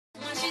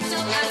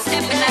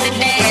about to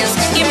dance.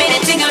 Give me the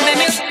tingle, baby,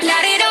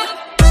 light it up.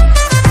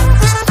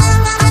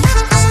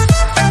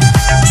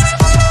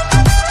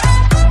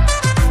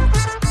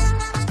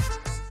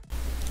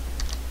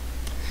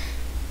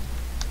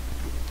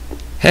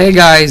 Hey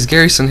guys,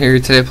 GarriSun here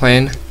today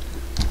playing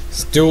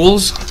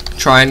duels,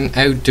 trying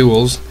out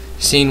duels,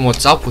 seeing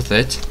what's up with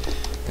it,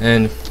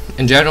 and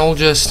in general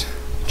just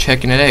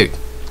checking it out.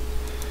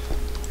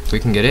 If we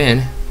can get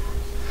in.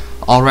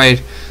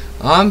 Alright,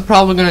 I'm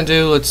probably gonna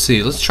do, let's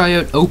try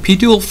out OP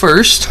duel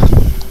first.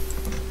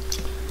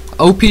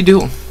 OP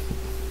duel.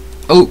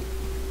 Oh,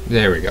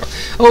 there we go.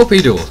 OP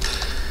duel.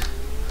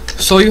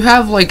 So you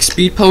have like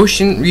speed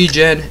potion,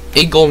 regen,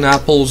 8 golden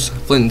apples,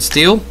 flint and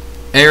steel,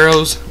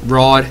 arrows,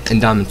 rod, and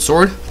diamond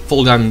sword,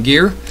 full diamond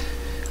gear.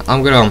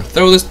 I'm gonna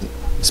throw this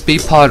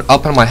speed pod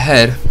up on my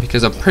head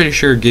because I'm pretty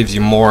sure it gives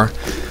you more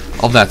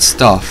of that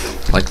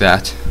stuff like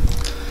that.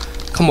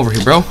 Come over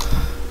here, bro.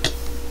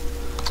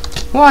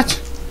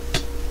 What?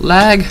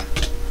 Lag?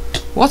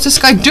 What's this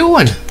guy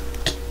doing?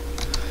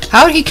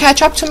 How did he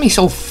catch up to me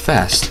so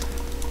fast?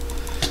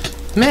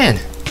 Man,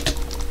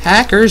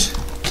 hackers.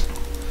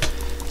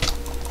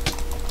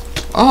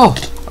 Oh.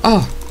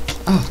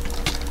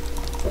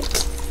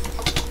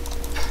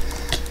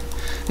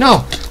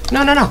 No,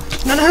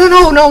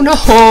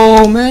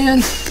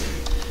 man.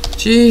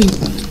 Gee.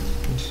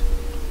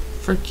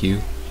 Frick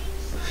you.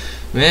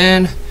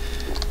 Man.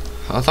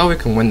 I thought we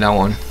could win that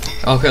one.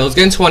 Okay, let's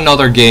get into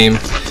another game.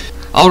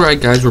 Alright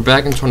guys, we're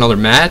back into another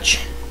match.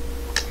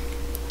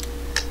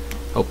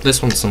 Hope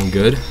this one's some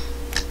good.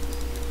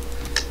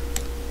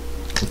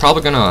 I'm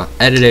probably gonna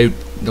edit out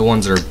the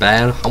ones that are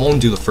bad. I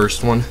won't do the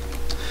first one.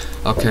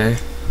 Okay.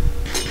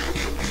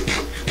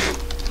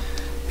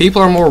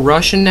 People are more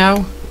rushing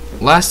now.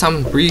 Last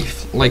time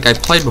I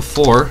played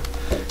before,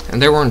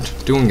 and they weren't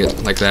doing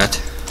it like that.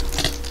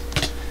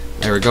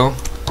 There we go.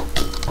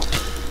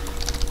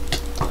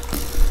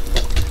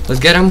 Let's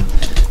get him.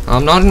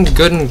 I'm not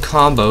good in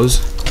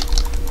combos.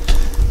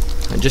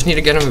 I just need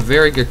to get him a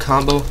very good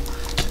combo,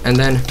 and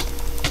then,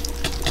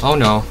 oh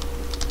no.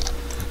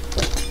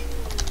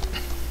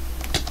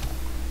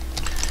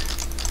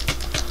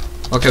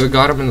 Okay, we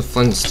got him in the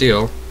flint and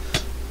steel,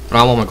 but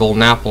I want my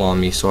golden apple on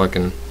me so I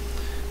can.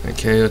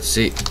 Okay, let's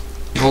see.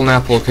 Golden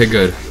apple, okay,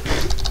 good.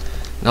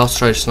 Now let's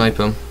try to snipe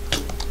him.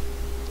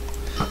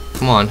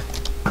 Come on.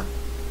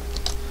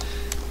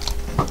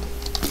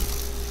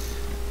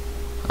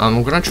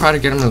 I'm gonna try to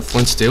get him in the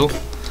flint steel.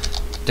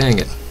 Dang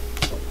it.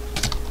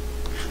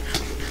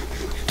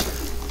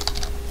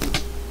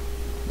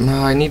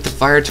 No, I need the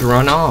fire to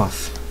run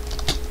off.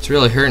 It's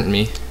really hurting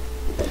me.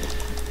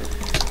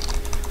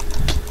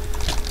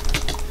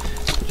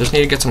 Just need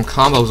to get some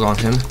combos on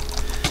him.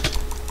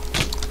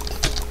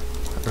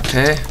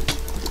 Okay.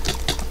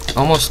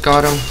 Almost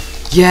got him.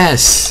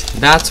 Yes!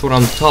 That's what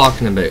I'm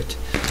talking about.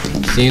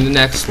 See you in the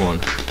next one.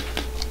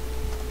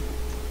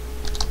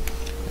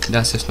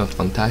 Das ist not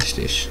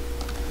fantastisch.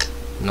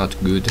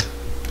 Not good.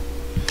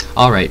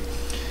 Alright.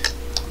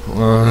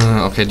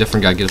 Okay,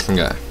 different guy, different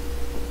guy.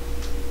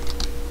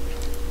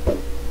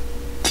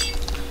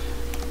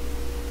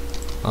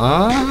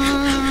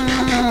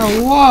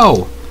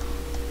 Whoa!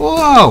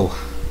 Whoa!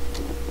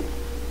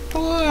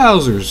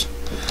 Wowzers!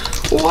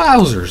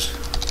 Wowzers!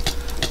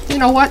 You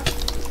know what?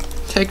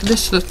 Take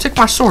this. Take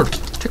my sword.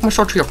 Take my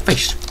sword to your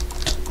face.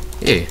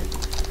 Yeah.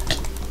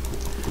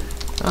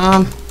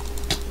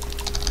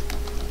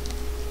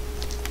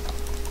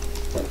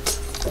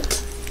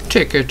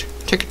 Take it.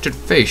 Take it to the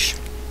face.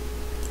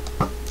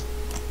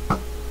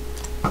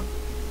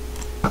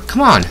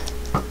 Come on.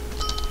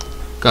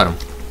 Got him.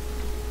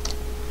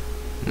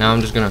 Now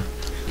I'm just gonna.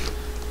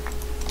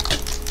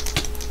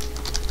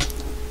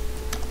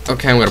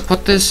 Okay, I'm gonna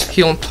put this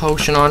healing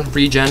potion on,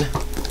 regen.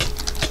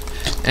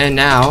 And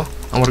now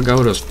I'm gonna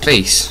go to his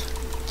face.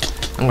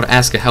 I'm gonna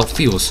ask how it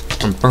feels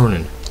from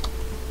burning.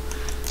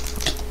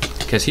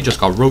 Because he just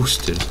got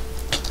roasted.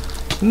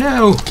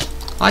 No!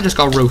 I just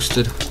got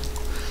roasted.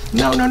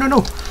 No.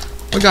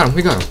 We got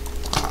him.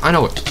 I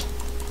know it.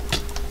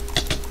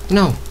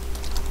 No.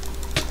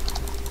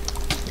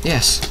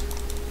 Yes.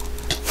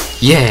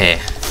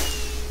 Yeah.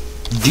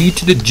 D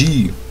to the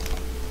G.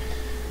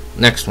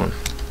 Next one.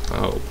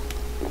 Oh.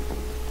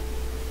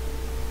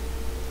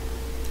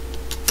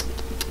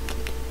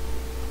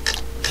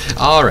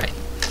 Alright.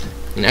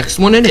 Next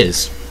one it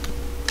is.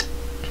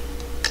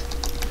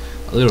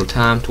 A little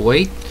time to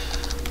wait.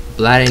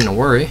 But that ain't no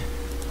worry.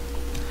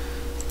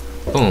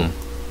 Boom.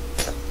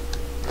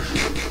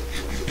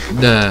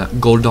 The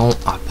golden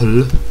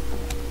apple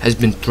has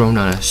been thrown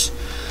on us.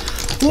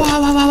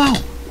 Wow.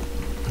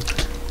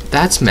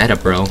 That's meta,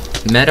 bro.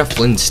 Meta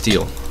flint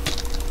steel.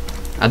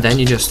 And then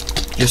you just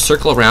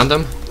circle around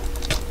them.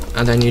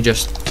 And then you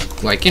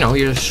just, like, you know,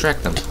 you just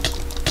strike them.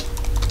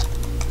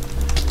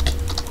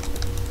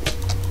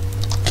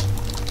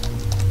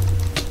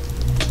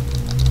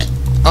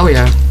 Oh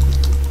yeah.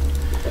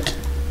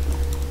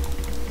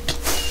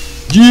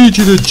 G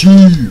to the G.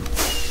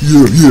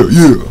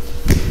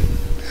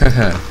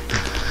 Yeah.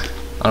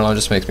 I don't know, it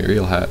just makes me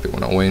real happy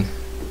when I win.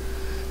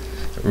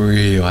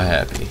 Real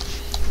happy.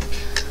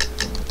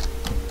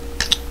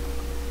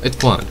 It's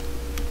fun.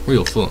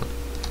 Real fun.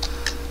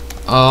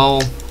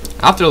 Oh,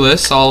 after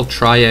this, I'll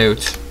try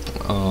out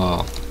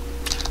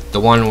the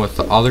one with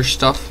the other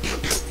stuff.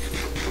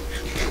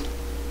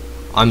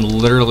 I'm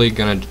literally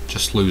gonna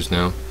just lose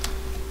now.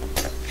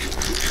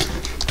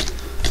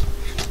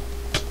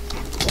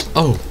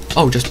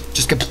 Oh,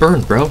 just get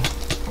burned, bro.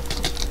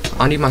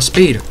 I need my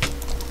speed,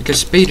 because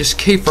speed is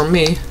key for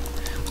me.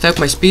 Without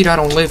my speed, I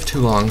don't live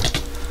too long.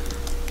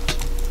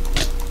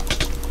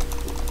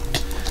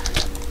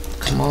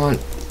 Come on.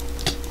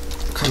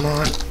 Come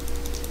on.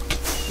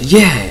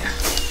 Yeah!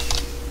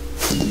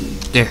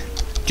 There.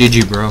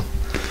 GG, bro.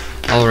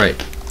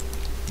 Alright.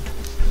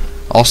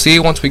 I'll see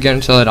you once we get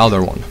into that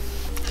other one.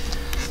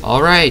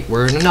 Alright,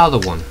 we're in another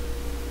one.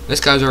 This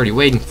guy's already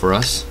waiting for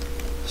us.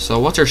 So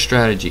what's our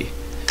strategy?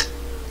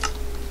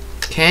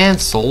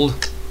 Cancelled?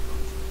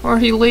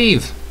 Where'd he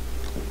leave?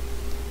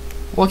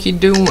 What he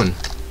doing?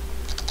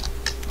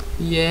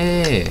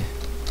 Yeah.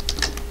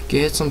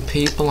 Get some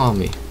people on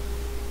me.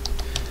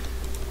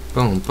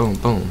 Boom, boom,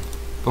 boom.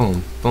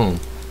 Boom, boom.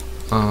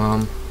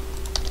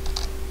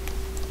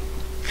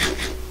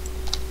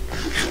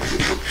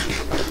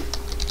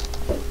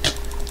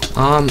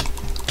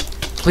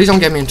 Please don't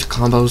get me into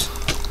combos.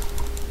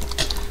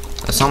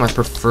 That's not my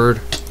preferred.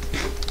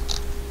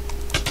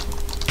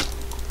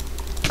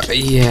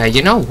 Yeah,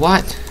 you know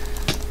what?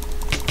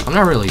 I'm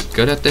not really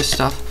good at this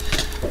stuff.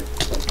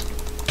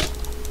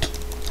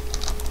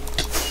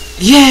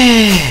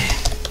 Yeah!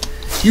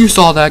 You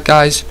saw that,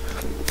 guys.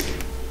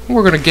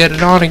 We're gonna get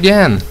it on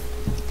again.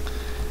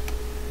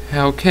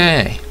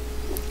 Okay.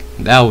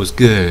 That was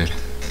good.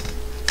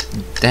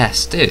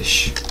 Fantastic.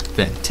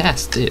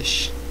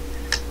 Fantastic.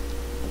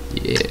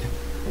 Yeah.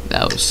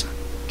 That was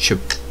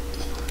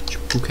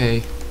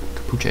Capucho.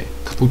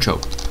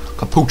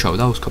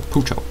 That was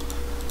Capucho.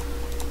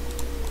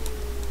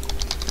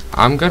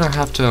 I'm gonna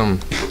have to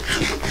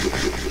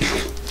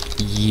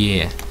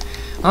yeah.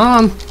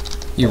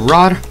 You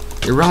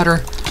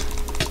rodder.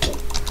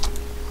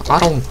 I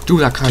don't do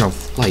that kind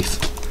of life.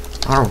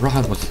 I don't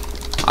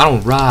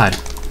ride.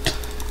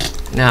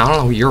 Now I don't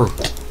know what your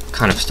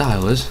kind of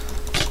style is,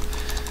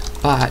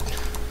 but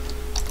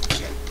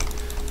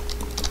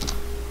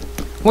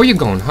where you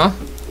going, huh?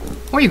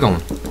 Where you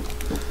going?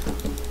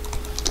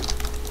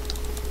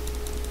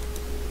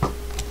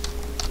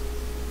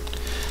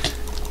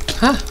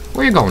 Huh?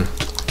 Where you going?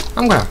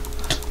 I'm gonna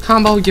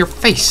combo your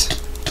face.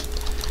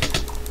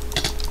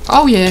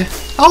 Oh yeah.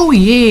 Oh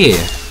yeah.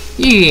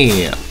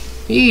 Yeah.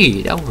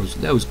 Yeah.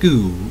 That was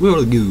good.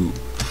 Really good.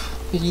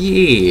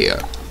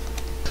 Yeah.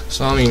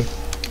 So I mean,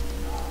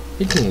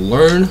 you can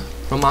learn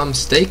from my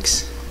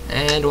mistakes,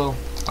 and well,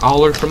 I'll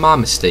learn from my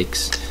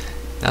mistakes.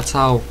 That's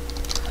how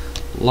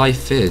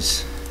life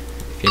is,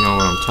 if you know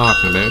what I'm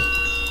talking about.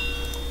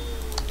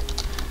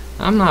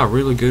 I'm not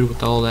really good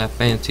with all that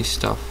fancy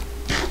stuff.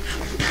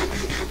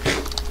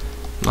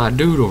 My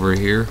dude over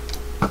here.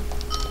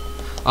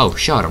 Oh,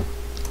 shot him.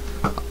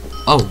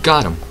 Oh,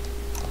 got him.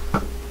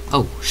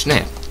 Oh,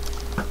 snap.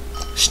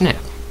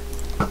 Snap.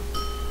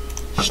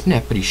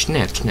 Snappity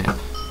snap snap.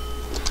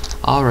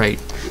 Alright.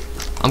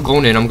 I'm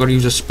going in. I'm going to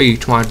use a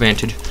speed to my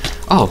advantage.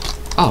 Oh.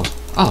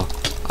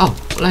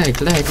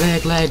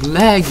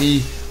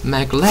 Laggy.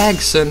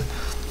 McLagson.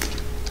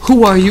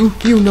 Who are you?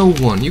 You know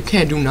one. You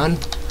can't do none.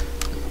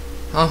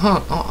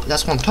 Oh,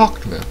 that's what I'm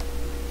talking about.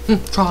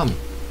 Try me.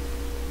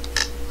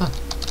 Huh.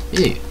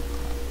 Yeah.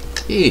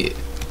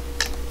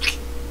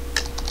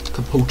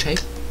 Capuche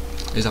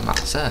is on my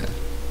side.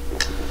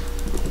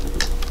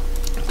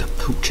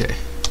 Capuche.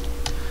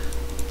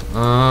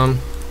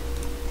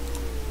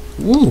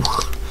 Woo.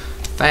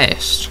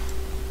 Fast.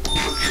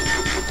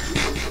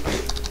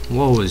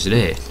 What was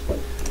that?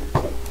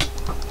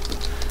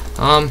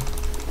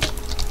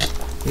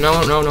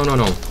 No.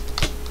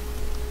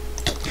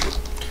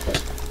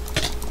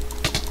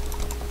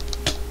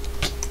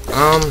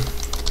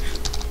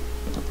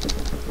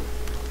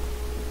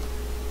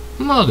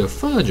 Mother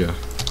fudger.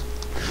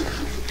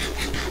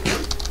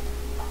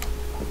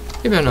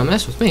 You better not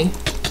mess with me.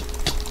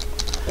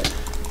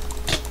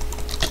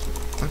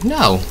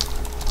 No.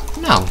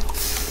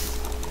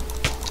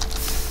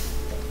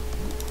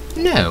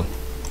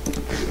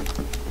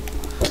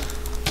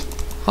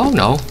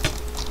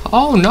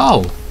 Oh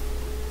no.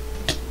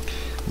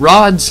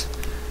 Rods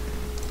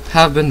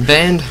have been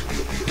banned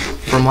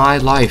from my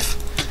life.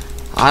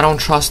 I don't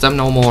trust them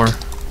no more.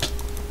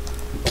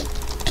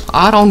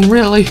 I don't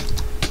really.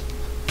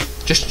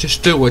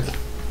 Just do it.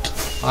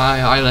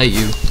 I let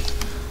you.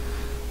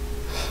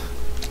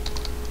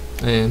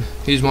 And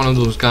he's one of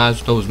those guys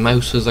with those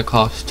mouses that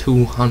cost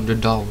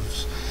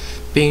 $200.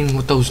 Being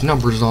with those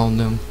numbers on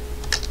them.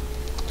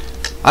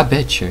 I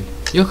bet you.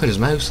 You look at his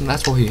mouse and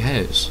that's what he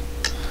has.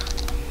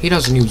 He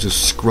doesn't use a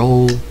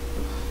scroll.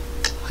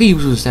 He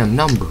uses them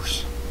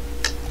numbers.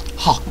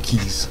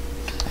 Hotkeys,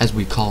 as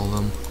we call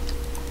them.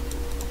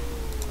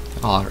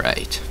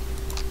 Alright.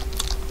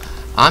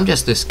 I'm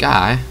just this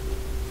guy.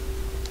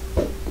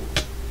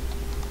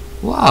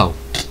 Wow.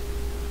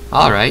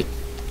 Alright.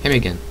 Hit me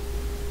again.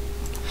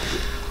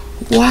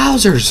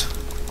 Wowzers.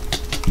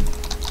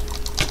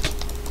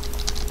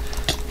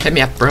 Hit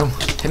me up, bro.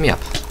 Hit me up.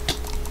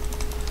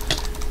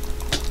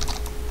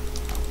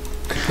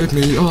 Hit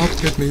me up,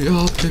 hit me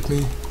up, hit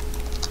me.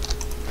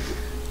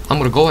 I'm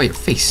gonna go at your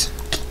face.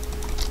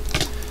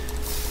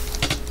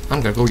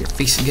 I'm gonna go at your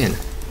face again.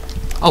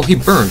 Oh, he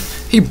burned.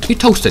 He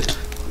toasted.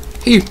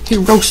 He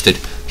roasted.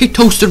 He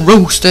toasted,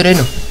 roasted, and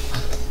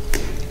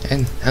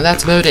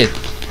that's about it.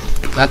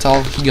 That's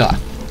all he got.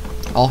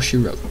 All she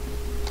wrote.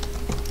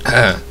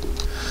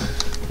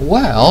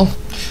 Well,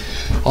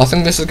 I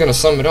think this is gonna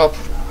sum it up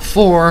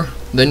for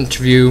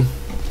the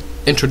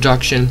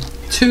introduction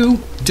to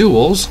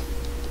duels.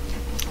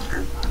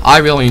 I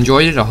really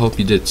enjoyed it. I hope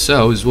you did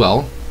so as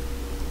well.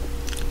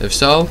 If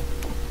so,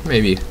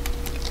 maybe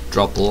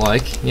drop a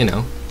like. You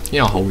know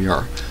how we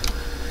are.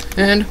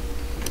 And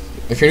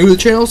if you're new to the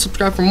channel,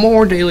 subscribe for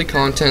more daily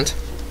content.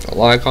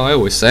 Like I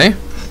always say.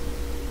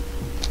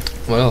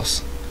 What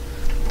else?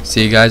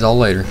 See you guys all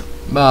later.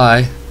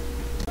 Bye.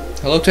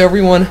 Hello to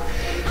everyone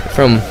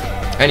from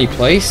any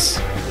place,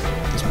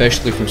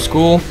 especially from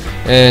school,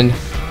 and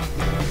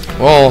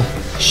well,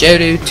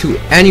 shout out to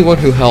anyone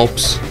who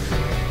helps.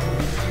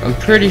 I'm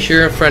pretty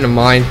sure a friend of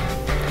mine,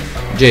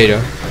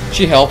 Jada,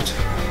 she helped.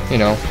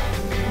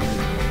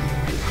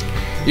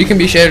 You can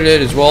be shouted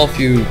at as well if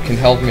you can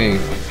help me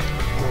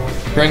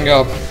bring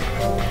up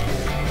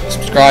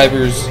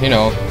subscribers.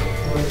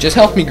 Just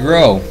help me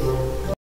grow.